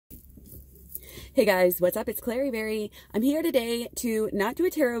Hey guys, what's up? It's Klairee Berry. I'm here today to not do a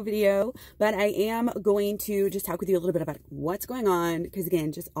tarot video, but I am going to just talk with you a little bit about what's going on. Because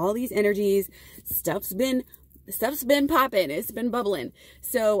again, just all these energies, stuff's been popping, it's been bubbling.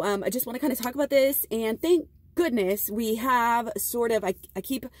 So I just want to kind of talk about this, and thank goodness we have sort of, I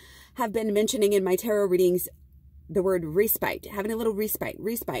have been mentioning in my tarot readings the word respite, having a little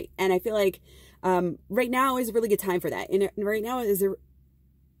respite. And I feel like right now is a really good time for that. And right now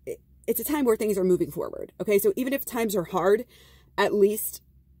it's a time where things are moving forward. Okay, so even if times are hard, at least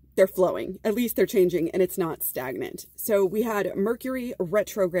they're flowing, at least they're changing, and it's not stagnant. So we had Mercury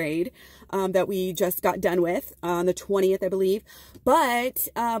retrograde that we just got done with on the 20th, I believe. But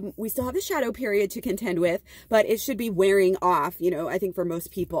we still have the shadow period to contend with, but it should be wearing off, you know, I think for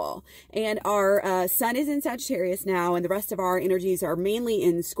most people. And our sun is in Sagittarius now, and the rest of our energies are mainly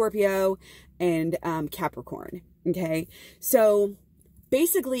in Scorpio and Capricorn. Okay, so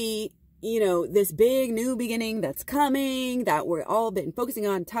basically, you know, this big new beginning that's coming, that we're all been focusing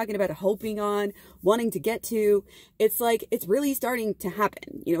on, talking about, hoping on, wanting to get to, it's like, it's really starting to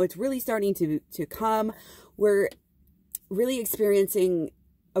happen. You know, it's really starting to come. We're really experiencing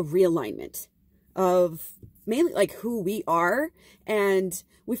a realignment of mainly like who we are. And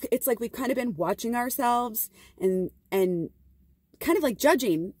it's like we've kind of been watching ourselves and kind of like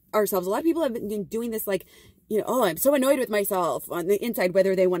judging ourselves. A lot of people have been doing this, like, you know, oh, I'm so annoyed with myself on the inside,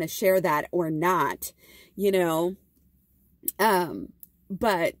 whether they want to share that or not, you know.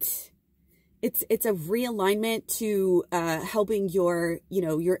 But it's a realignment to helping your, you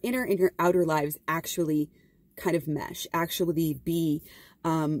know, your inner and your outer lives actually kind of mesh, actually be,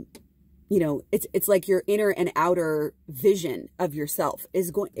 you know, it's like your inner and outer vision of yourself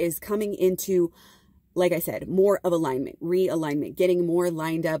is coming into, like I said, more of alignment, realignment, getting more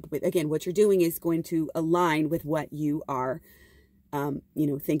lined up with, again, what you're doing is going to align with what you are, you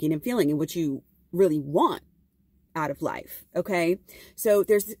know, thinking and feeling and what you really want out of life. Okay. So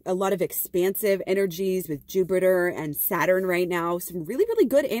there's a lot of expansive energies with Jupiter and Saturn right now, some really, really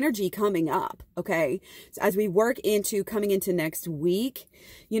good energy coming up. Okay. So as we work into coming into next week,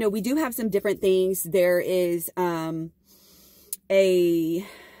 you know, we do have some different things. There is,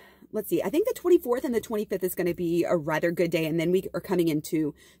 let's see, I think the 24th and the 25th is going to be a rather good day. And then we are coming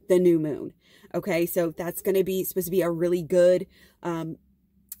into the new moon. Okay. So that's going to be supposed to be a really good,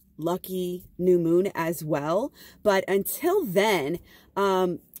 lucky new moon as well. But until then,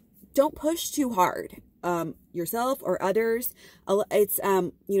 don't push too hard, yourself or others. It's,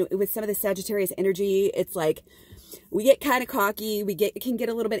 you know, with some of the Sagittarius energy, it's like, we get kind of cocky, can get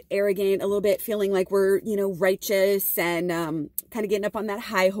a little bit arrogant, a little bit feeling like we're, you know, righteous and kind of getting up on that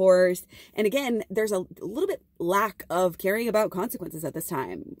high horse. And again, there's a little bit lack of caring about consequences at this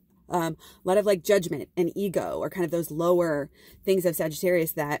time. A lot of like judgment and ego are kind of those lower things of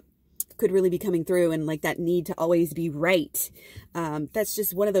Sagittarius that could really be coming through, and like that need to always be right. That's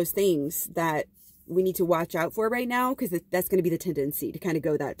just one of those things that we need to watch out for right now, because that's going to be the tendency to kind of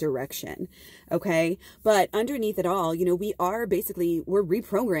go that direction. Okay. But underneath it all, you know, we're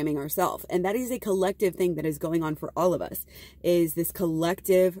reprogramming ourselves, and that is a collective thing that is going on for all of us, is this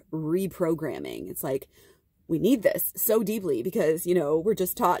collective reprogramming. It's like, we need this so deeply because, you know, we're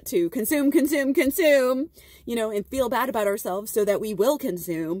just taught to consume, you know, and feel bad about ourselves so that we will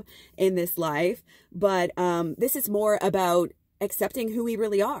consume in this life. But this is more about accepting who we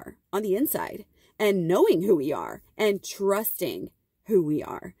really are on the inside, and knowing who we are and trusting who we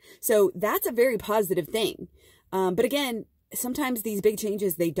are. So that's a very positive thing. But again, sometimes these big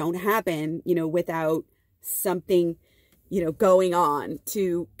changes, they don't happen, you know, without something, you know, going on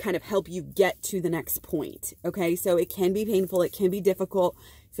to kind of help you get to the next point. Okay. So it can be painful. It can be difficult.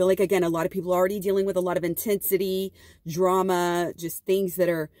 I feel like, again, a lot of people are already dealing with a lot of intensity, drama, just things that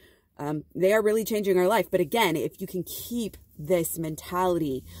are, they are really changing our life. But again, if you can keep this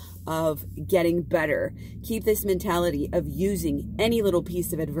mentality of getting better, keep this mentality of using any little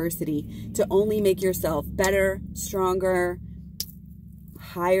piece of adversity to only make yourself better, stronger,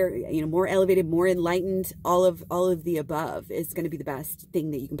 higher, you know, more elevated, more enlightened, all of the above is going to be the best thing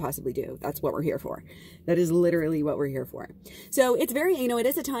that you can possibly do. That's what we're here for. That is literally what we're here for. So it's very, you know, it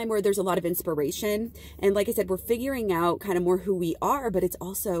is a time where there's a lot of inspiration. And like I said, we're figuring out kind of more who we are, but it's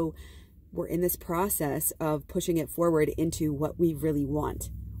also, we're in this process of pushing it forward into what we really want.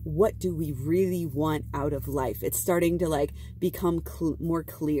 What do we really want out of life? It's starting to like become more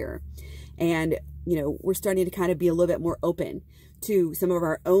clear. And, you know, we're starting to kind of be a little bit more open to some of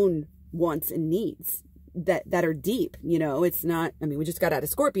our own wants and needs that are deep. You know, it's not, I mean, we just got out of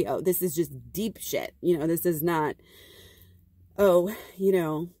Scorpio. This is just deep shit. You know, this is not, oh, you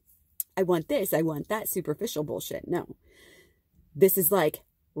know, I want this, I want that superficial bullshit. No, this is like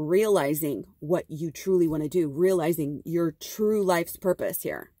realizing what you truly want to do, realizing your true life's purpose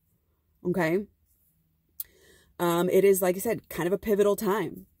here. Okay. It is, like I said, kind of a pivotal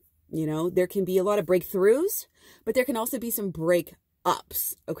time. You know, there can be a lot of breakthroughs, but there can also be some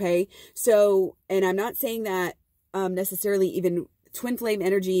breakups. Okay. So, and I'm not saying that, necessarily even twin flame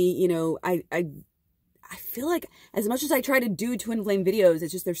energy, you know, I feel like as much as I try to do twin flame videos,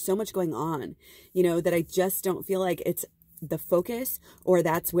 it's just, there's so much going on, you know, that I just don't feel like it's the focus, or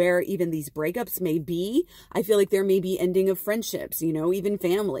that's where even these breakups may be. I feel like there may be ending of friendships, you know, even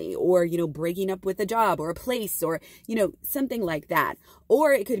family, or, you know, breaking up with a job or a place, or, you know, something like that.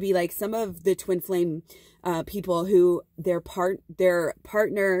 Or it could be like some of the twin flame people who their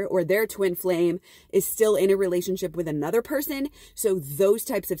partner or their twin flame is still in a relationship with another person. So those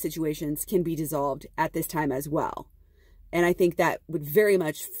types of situations can be dissolved at this time as well. And I think that would very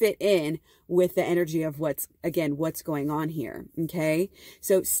much fit in with the energy of what's going on here. Okay.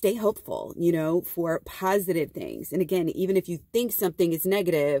 So stay hopeful, you know, for positive things. And again, even if you think something is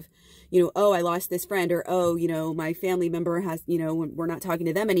negative, you know, oh, I lost this friend, or, oh, you know, my family member has, you know, we're not talking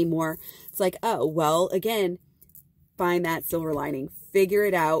to them anymore. It's like, oh, well, again, find that silver lining, figure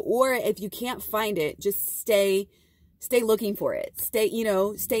it out. Or if you can't find it, just stay looking for it.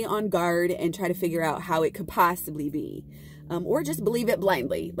 Stay on guard and try to figure out how it could possibly be. Or just believe it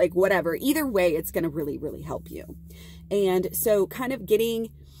blindly, like whatever. Either way, it's going to really, really help you. And so kind of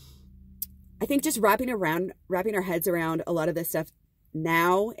I think just wrapping our heads around a lot of this stuff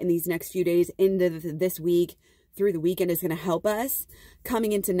now in these next few days into this week through the weekend is going to help us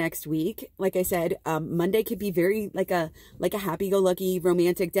coming into next week. Like I said, Monday could be very like a happy-go-lucky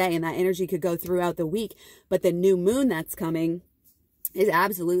romantic day, and that energy could go throughout the week. But the new moon that's coming is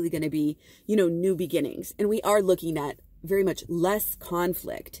absolutely going to be, you know, new beginnings. And we are looking at very much less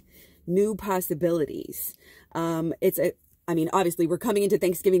conflict, new possibilities. I mean, obviously we're coming into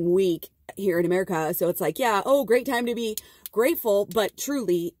Thanksgiving week here in America. So it's like, yeah, oh, great time to be grateful. But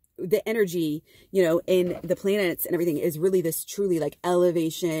truly, the energy, you know, in the planets and everything is really this truly like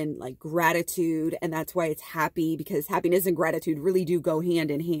elevation, like gratitude. And that's why it's happy, because happiness and gratitude really do go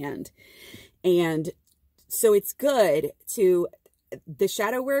hand in hand. And so it's good the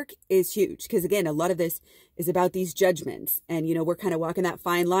shadow work is huge, because again, a lot of this is about these judgments, and, you know, we're kind of walking that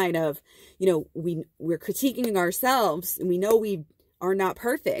fine line of, you know, we're critiquing ourselves, and we know we are not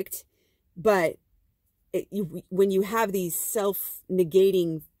perfect, but when you have these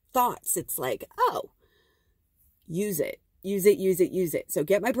self-negating thoughts, it's like, oh, use it. So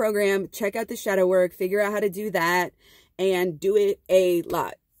get my program, check out the shadow work, figure out how to do that, and do it a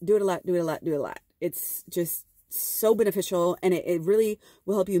lot. Do it a lot. It's just so beneficial, and it really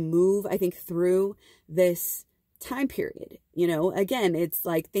will help you move, I think, through this time period. You know, again, it's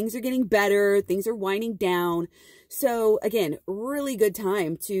like things are getting better, things are winding down. So again, really good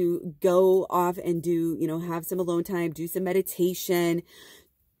time to go off and do, you know, have some alone time, do some meditation,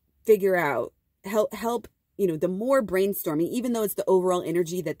 figure out, help, you know, the more brainstorming, even though it's the overall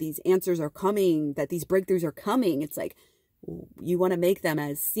energy that these answers are coming, that these breakthroughs are coming, it's like you want to make them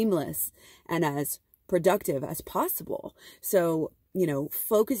as seamless and as productive as possible. So, you know,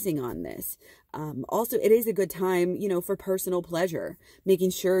 focusing on this. Also, it is a good time, you know, for personal pleasure,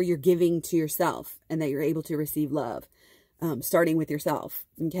 making sure you're giving to yourself and that you're able to receive love, starting with yourself.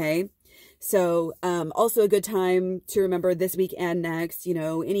 Okay. So, also a good time to remember this week and next, you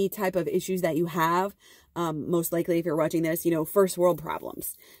know, any type of issues that you have, most likely if you're watching this, you know, first world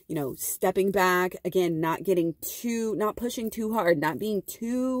problems, you know, stepping back, again, not pushing too hard, not being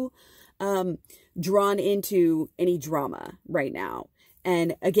too, drawn into any drama right now.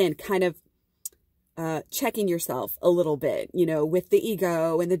 And again, kind of checking yourself a little bit, you know, with the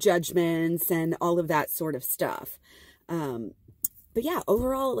ego and the judgments and all of that sort of stuff. But yeah,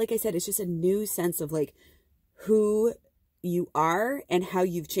 overall, like I said, it's just a new sense of like who you are and how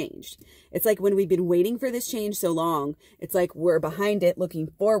you've changed. It's like when we've been waiting for this change so long, it's like we're behind it looking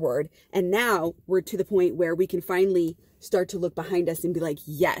forward. And now we're to the point where we can finally start to look behind us and be like,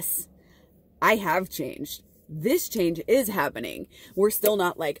 yes, I have changed. This change is happening. We're still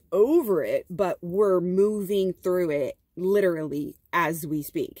not like over it, but we're moving through it literally as we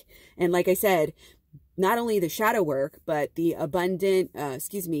speak. And like I said, not only the shadow work, but the abundant, my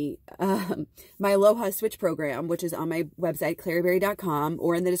AHHLoA SWICH program, which is on my website, klaireeberry.com,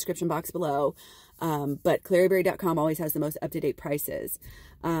 or in the description box below. But klaireeberry.com always has the most up-to-date prices.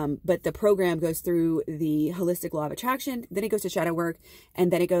 But the program goes through the holistic law of attraction, then it goes to shadow work,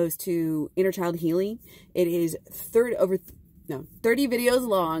 and then it goes to inner child healing. It is 30 videos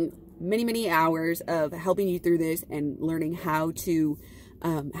long, many hours of helping you through this and learning how to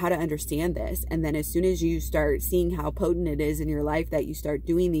how to understand this. And then as soon as you start seeing how potent it is in your life, that you start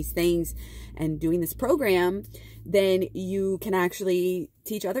doing these things and doing this program, then you can actually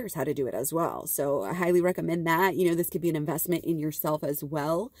teach others how to do it as well. So I highly recommend that. You know, this could be an investment in yourself as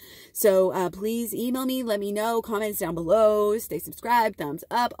well. So please email me, let me know, comments down below, stay subscribed, thumbs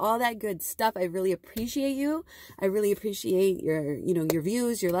up, all that good stuff. I really appreciate you. I really appreciate your, you know, your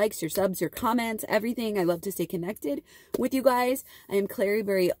views, your likes, your subs, your comments, everything. I love to stay connected with you guys. I am Klairee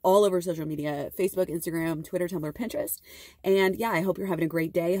Berry all over social media, Facebook, Instagram, Twitter, Tumblr, Pinterest. And yeah, I hope you're having a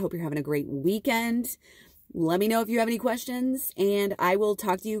great day. I hope you're having a great weekend. Let me know if you have any questions, and I will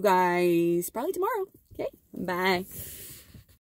talk to you guys probably tomorrow. Okay, bye.